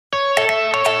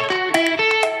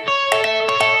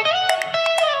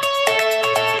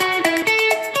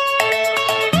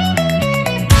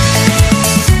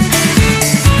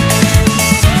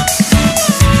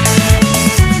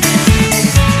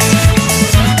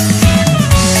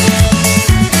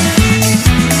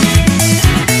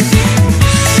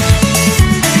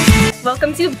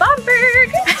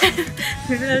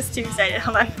too excited.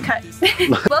 Hold on, cut.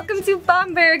 Welcome to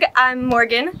Bamberg. I'm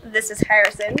Morgan. This is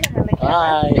Harrison.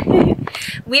 Hi.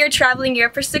 We are traveling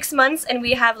Europe for 6 months and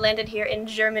we have landed here in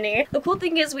Germany. The cool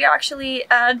thing is we are actually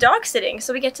dog sitting,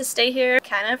 so we get to stay here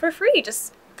kind of for free.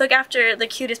 Just look after the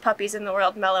cutest puppies in the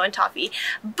world, Mellow and Toffee.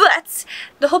 But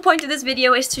the whole point of this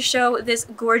video is to show this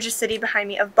gorgeous city behind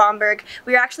me of Bamberg.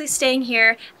 We are actually staying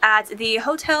here at the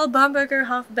Hotel Bamberger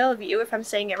Hof Bellevue, if I'm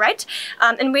saying it right.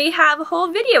 And we have a whole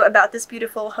video about this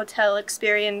beautiful hotel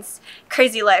experience,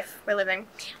 crazy life we're living.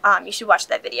 You should watch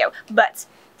that video. But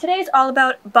today is all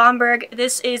about Bamberg.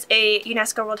 This is a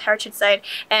UNESCO World Heritage Site,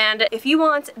 and if you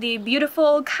want the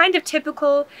beautiful, kind of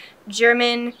typical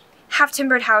German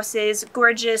half-timbered houses,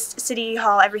 gorgeous city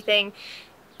hall, everything,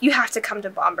 you have to come to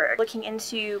Bamberg. Looking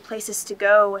into places to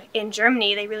go in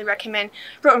Germany, they really recommend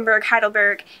Rothenburg,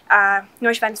 Heidelberg,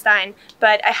 Neuschwanstein,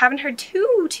 but I haven't heard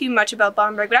too much about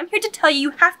Bamberg, but I'm here to tell you, you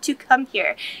have to come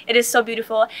here. It is so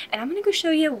beautiful, and I'm gonna go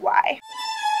show you why.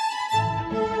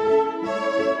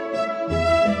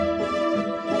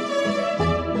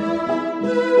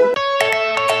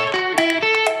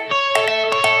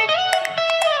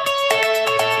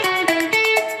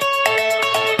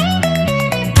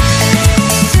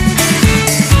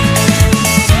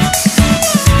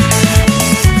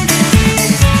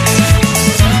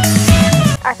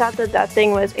 I thought that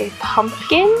thing was a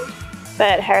pumpkin,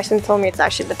 but Harrison told me it's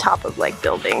actually the top of like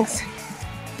buildings.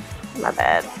 My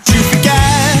bad. You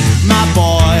forget, my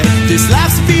boy, this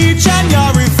life's a beach and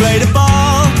you're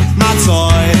inflatable, my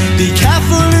toy. Be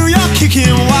careful who you're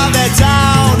kicking while they're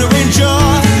down, or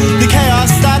endure the chaos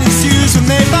that ensues when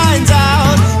they find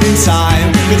out in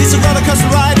time. But it's a roller coaster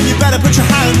ride and you better put your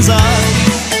hands up.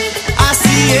 I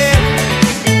see it.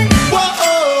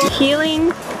 Whoa. Healing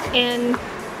and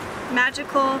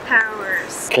magical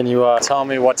powers. Can you tell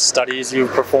me what studies you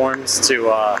performed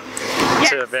to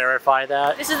verify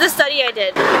that? This is the study I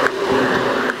did.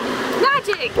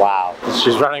 Magic! Wow,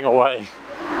 she's running away.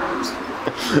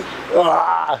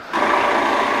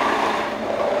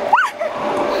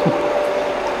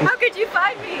 How could you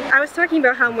find me? I was talking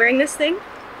about how I'm wearing this thing,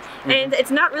 and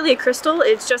it's not really a crystal,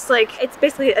 it's just like, it's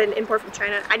basically an import from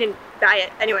China. I didn't buy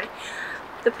it. Anyway,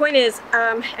 the point is,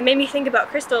 it made me think about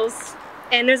crystals.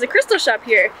 And there's a crystal shop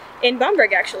here in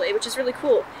Bamberg actually, which is really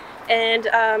cool. And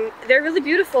they're really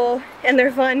beautiful and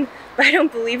they're fun, but I don't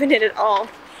believe in it at all.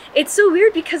 It's so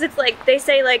weird because it's like, they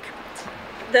say like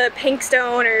the pink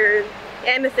stone or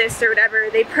amethyst or whatever,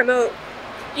 they promote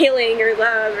healing or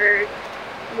love or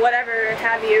whatever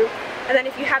have you. And then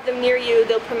if you have them near you,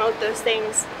 they'll promote those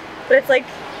things. But it's like,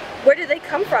 where did they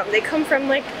come from? They come from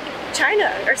like China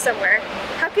or somewhere.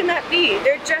 How can that be?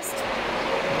 They're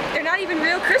not even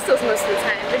real crystals most of the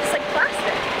time. They're just like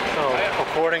plastic. So,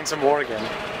 according to Morgan,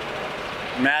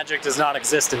 magic does not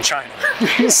exist in China.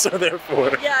 So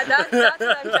therefore... Yeah, that's what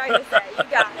I'm trying to say. You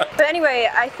got it. But anyway,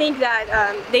 I think that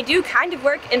they do kind of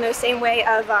work in the same way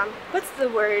of, what's the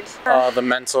word? The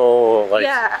mental, like...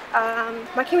 Yeah,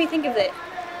 why can't we think of it?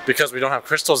 Because we don't have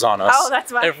crystals on us. Oh,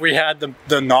 that's why. If we had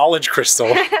the knowledge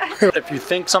crystal. If you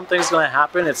think something's going to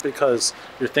happen, it's because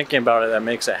you're thinking about it that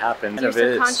makes it happen. And you're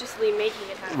subconsciously making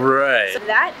it happen. Right. So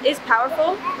that is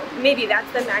powerful. Maybe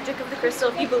that's the magic of the crystal.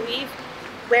 If you believe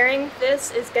wearing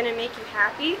this is going to make you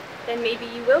happy, then maybe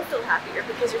you will feel happier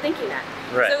because you're thinking that.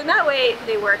 Right. So in that way,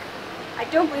 they work. I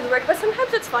don't believe they work, but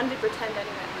sometimes it's fun to pretend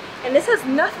anyway. And this has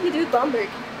nothing to do with Bamberg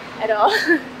at all.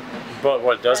 But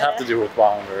what it does have to do with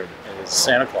Bamberg is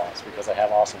Santa Claus, because I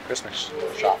have awesome Christmas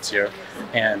shops here.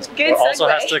 And Good what also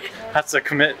segue. has to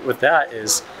commit with that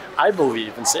is I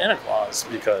believe in Santa Claus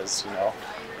because, you know,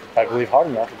 I believe hard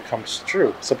enough, it becomes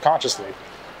true subconsciously.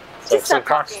 So Just stop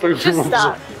talking. Just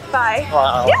stop. Bye.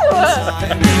 Wow.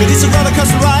 But it's a roller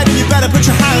coaster ride and you better put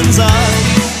your hands up.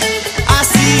 I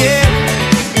see it.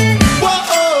 Whoa.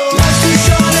 Life's too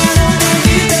short and I don't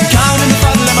need it. Counting the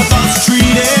fun, let my thoughts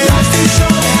treat it. Life's too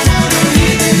short and I don't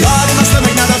need it. Lord in my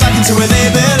stomach, now they're back into where they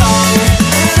belong.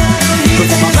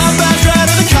 Before my blood burns red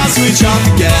and the car switch off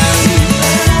again.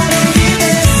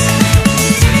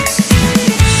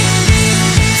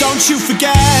 Don't you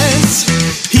forget,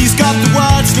 he's got the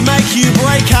words to make you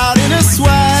break out in a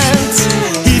sweat.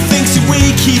 He thinks you're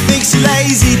weak, he thinks you're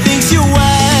lazy, thinks you're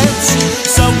wet.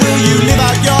 So will you live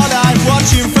out your life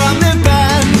watching from the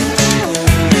bench?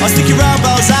 Or stick your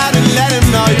elbows out and let him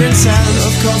know your intent?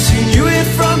 Of course you knew it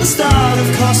from the start, of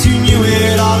course you knew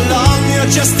it all along. You're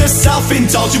just a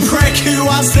self-indulgent prick who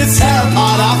wants to tear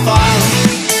apart our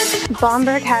fun.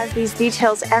 Bamberg has these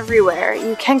details everywhere.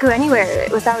 You can't go anywhere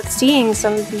without seeing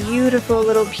some beautiful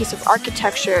little piece of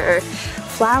architecture or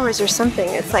flowers or something.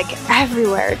 It's like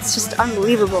everywhere. It's just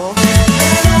unbelievable.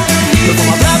 Before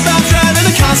my blood runs red and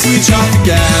I can't switch off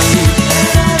again.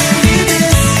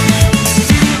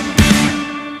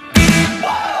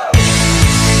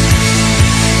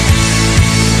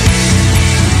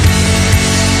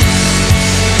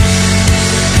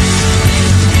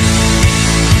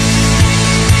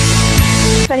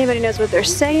 If anybody knows what they're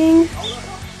saying,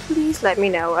 please let me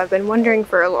know. I've been wondering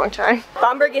for a long time.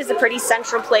 Bamberg is a pretty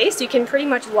central place. You can pretty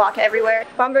much walk everywhere.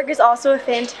 Bamberg is also a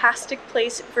fantastic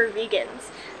place for vegans.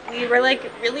 We were like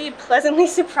really pleasantly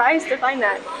surprised to find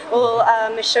that. We'll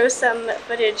show some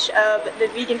footage of the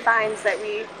vegan finds that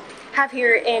we have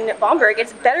here in Bamberg.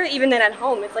 It's better even than at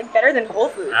home. It's like better than Whole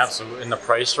Foods. Absolutely, and the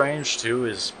price range too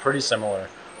is pretty similar.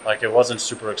 Like it wasn't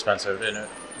super expensive and it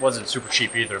wasn't super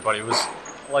cheap either, but it was,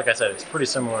 like I said, it's pretty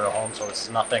similar to home, so it's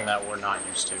nothing that we're not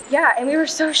used to. Yeah, and we were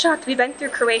so shocked. We went through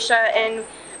Croatia and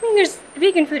I mean there's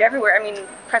vegan food everywhere. I mean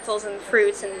pretzels and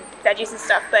fruits and veggies and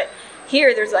stuff, but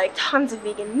here there's like tons of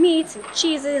vegan meats and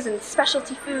cheeses and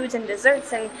specialty foods and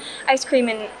desserts and ice cream,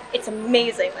 and it's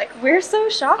amazing. Like we're so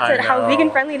shocked at how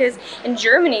vegan friendly it is. In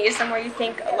Germany, somewhere you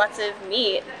think lots of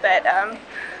meat, but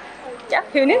yeah,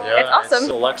 who knew? Yeah, it's awesome.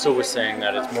 Alexa was saying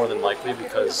that it's more than likely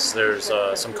because there's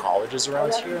some colleges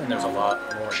around here and there's a lot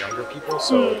more younger people,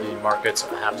 so the markets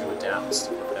have to adapt and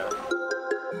stuff like that.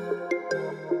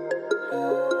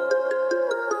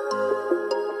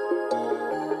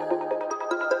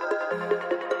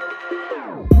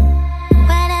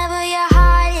 Whenever your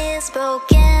heart is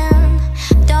broken,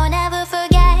 don't ever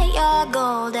forget you're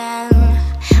golden.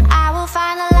 I will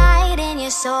find the light in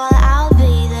your soul, I'll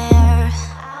be there.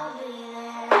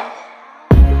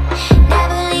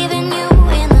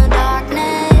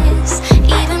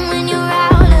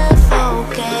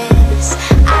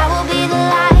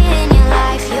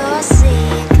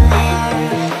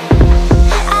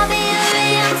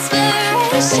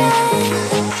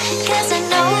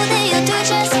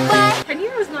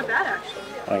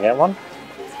 Can I get one?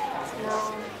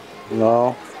 No.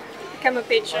 No. Become a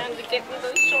patron to get me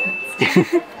those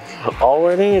shorts. All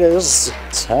we need is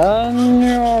 10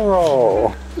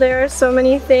 euro. There are so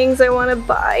many things I want to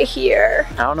buy here.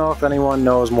 I don't know if anyone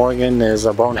knows Morgan is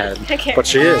a bonehead, but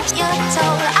she is.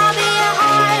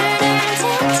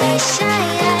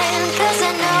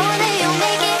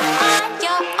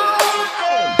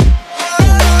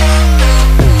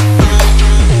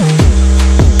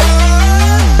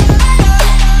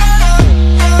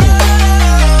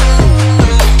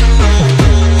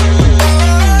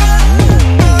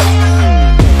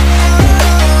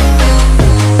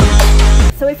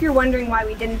 Wondering why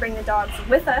we didn't bring the dogs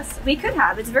with us. We could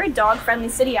have. It's a very dog-friendly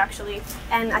city actually,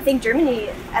 and I think Germany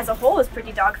as a whole is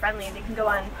pretty dog-friendly. They can go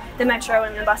on the metro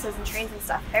and the buses and trains and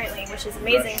stuff apparently, which is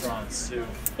amazing. Restaurants too.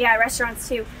 Yeah, restaurants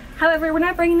too. However, we're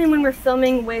not bringing them when we're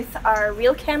filming with our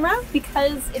real camera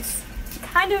because it's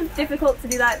kind of difficult to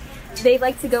do that. They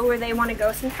like to go where they want to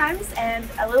go sometimes and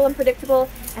a little unpredictable,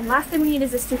 and last thing we need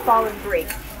is this to fall and break.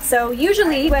 So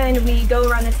usually when we go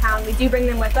around the town we do bring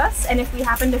them with us, and if we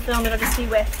happen to film it'll just be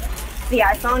with the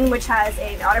iPhone, which has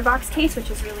an OtterBox case which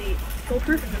is really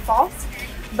foolproof if it falls.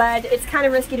 But it's kind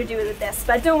of risky to do it with this.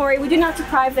 But don't worry, we do not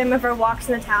deprive them of our walks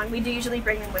in the town. We do usually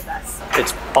bring them with us.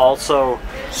 It's also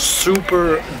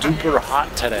super duper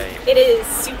hot today. It is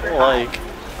super hot. Like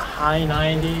high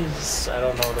 90s, I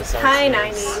don't know what the Celsius. High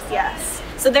 90s, yes.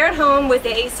 So they're at home with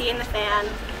the AC and the fan.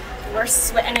 We're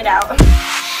sweating it out.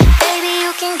 Baby,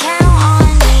 you can count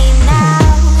on me now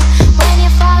when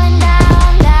you're falling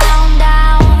down, down,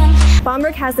 down.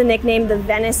 Bamberg has the nickname the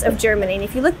Venice of Germany, and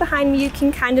if you look behind me you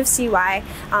can kind of see why.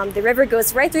 The river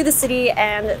goes right through the city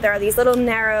and there are these little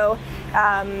narrow,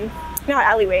 not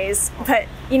alleyways, but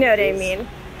you know what I mean.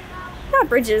 Not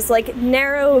bridges, like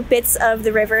narrow bits of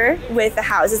the river with the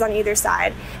houses on either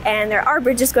side, and there are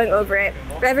bridges going over it.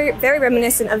 Very, very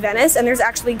reminiscent of Venice, and there's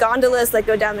actually gondolas that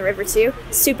go down the river too.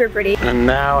 Super pretty. And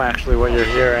now actually what you're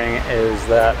hearing is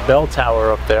that bell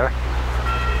tower up there,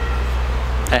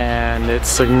 and it's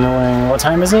signaling, what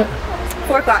time is it?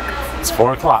 4 o'clock. It's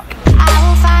 4 o'clock. I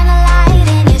will find the light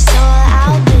in your soul,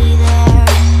 I'll be there.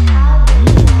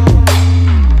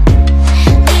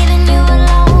 Leaving you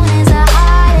alone is the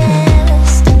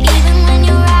hardest, even when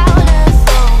you're out of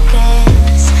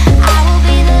focus. I will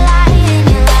be the light in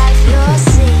your life, you'll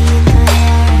see it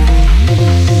clear.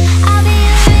 I'll be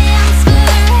your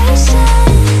inspiration,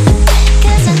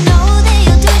 'cause I know that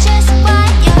you'll do just what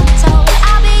you're told.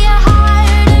 I'll be your heart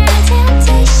and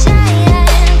temptation,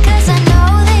 'cause I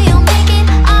know that you'll make it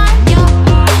on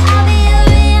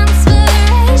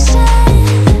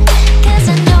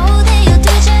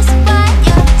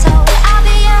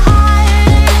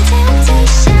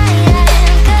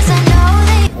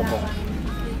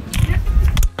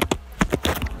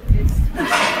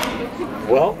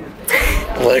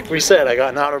we said, I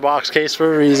got an outer box case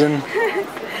for a reason.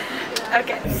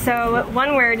 Okay, so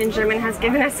one word in German has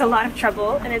given us a lot of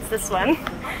trouble, and it's this one.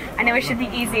 I know it should be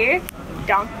easier.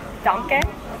 Danke.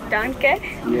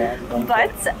 Yeah.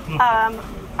 But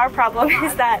our problem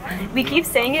is that we keep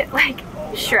saying it like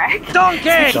Shrek.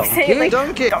 Donkey! So we keep saying it like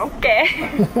Donkey! donkey.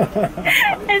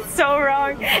 It's so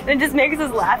wrong. And it just makes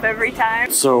us laugh every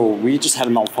time. So we just had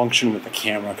a malfunction with the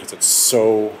camera because it's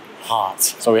so hot.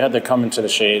 So we had to come into the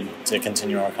shade to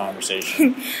continue our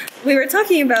conversation. We were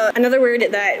talking about another word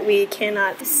that we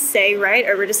cannot say right,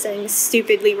 or we're just saying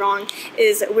stupidly wrong,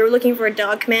 is we were looking for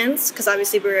dog commands, because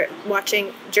obviously we're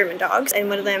watching German dogs, and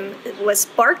one of them was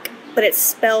bark, but it's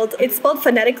spelled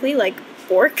phonetically like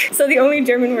bork. So the only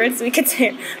German words we could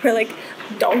say were like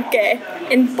donkey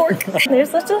and bork. There's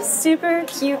such a super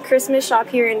cute Christmas shop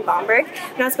here in Bamberg.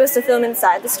 We're not supposed to film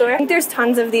inside the store. I think there's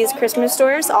tons of these Christmas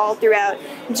stores all throughout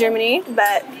Germany,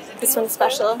 but this one's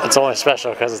special. It's only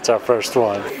special because it's our first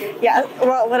one. Yeah,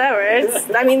 well, whatever.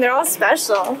 I mean, they're all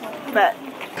special, but...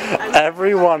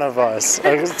 Every one of us.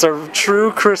 It's a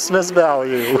true Christmas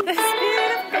value.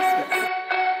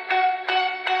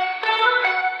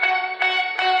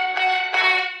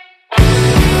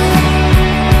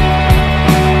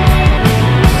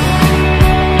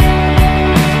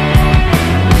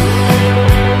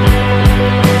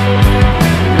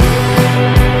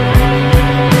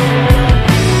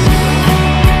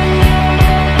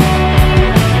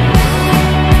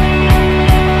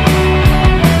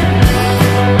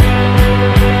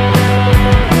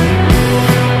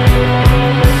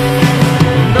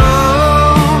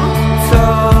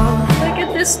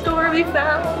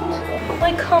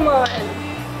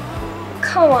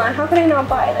 Come on, how could I not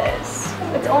buy this?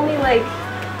 It's only like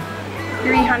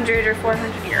 300 or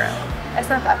 400 euro. It's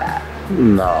not that bad.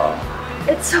 No.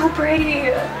 It's so pretty.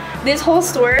 This whole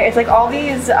store, it's like all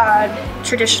these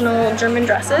traditional German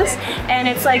dresses, and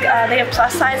it's like they have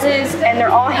plus sizes and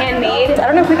they're all handmade. I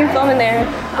don't know if we can film in there,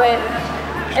 but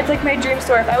it's like my dream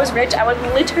store. If I was rich, I would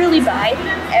literally buy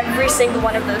every single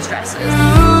one of those dresses.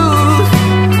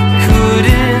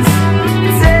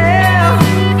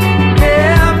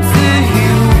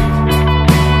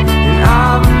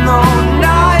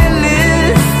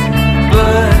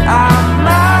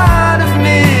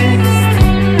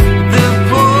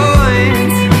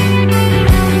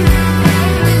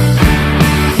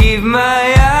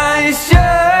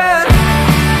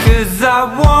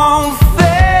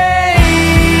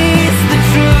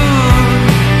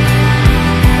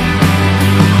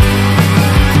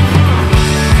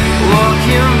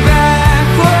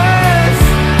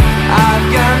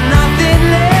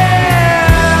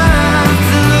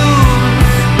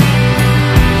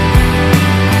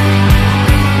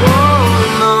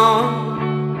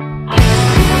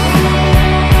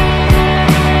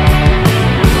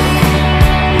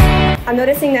 I'm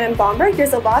noticing that in Bamberg,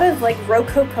 there's a lot of like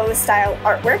Rococo style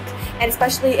artwork, and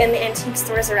especially in the antique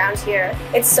stores around here.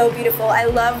 It's so beautiful. I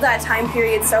love that time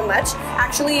period so much.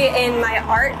 Actually, in my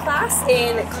art class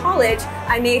in college,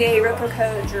 I made a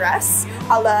Rococo dress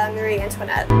a la Marie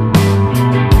Antoinette. And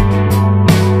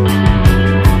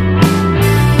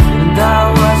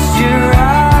I watched your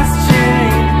eyes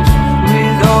change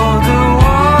with all the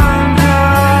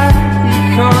wonder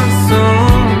you consume.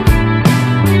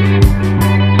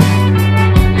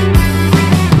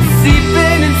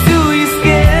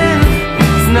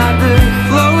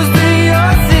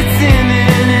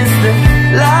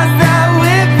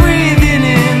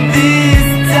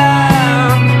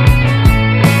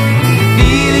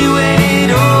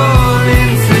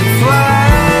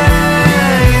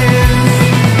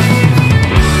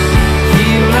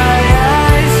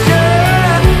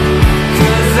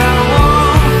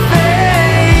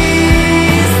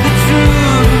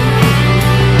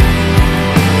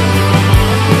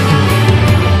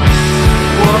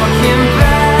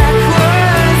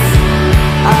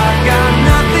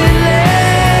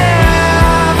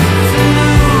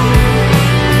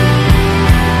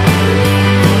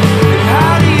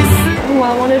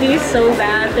 So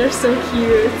bad, they're so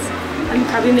cute, and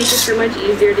probably make it so much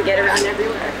easier to get around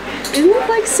everywhere. Isn't it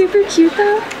like super cute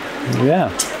though? Yeah.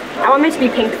 I want mine to be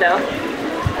pink though.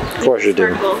 Of course you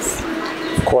do. Sparkles.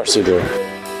 Of course you do.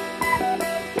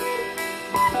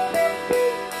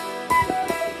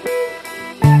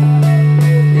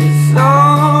 It's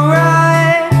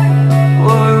alright,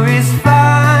 worries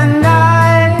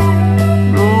finite.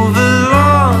 Move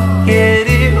along, get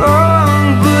it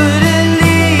wrong, but at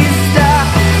least I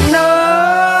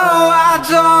know I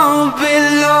don't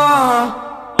belong.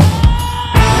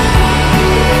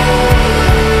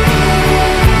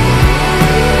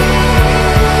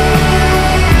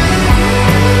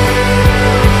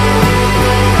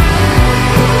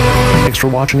 for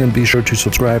watching, and be sure to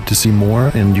subscribe to see more.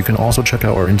 And you can also check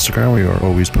out our Instagram. We are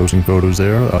always posting photos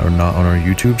there that are not on our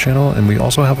YouTube channel. And we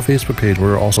also have a Facebook page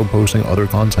where we're also posting other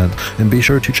content. And be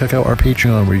sure to check out our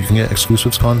Patreon where you can get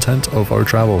exclusive content of our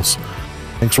travels.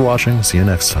 Thanks for watching. See you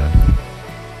next time.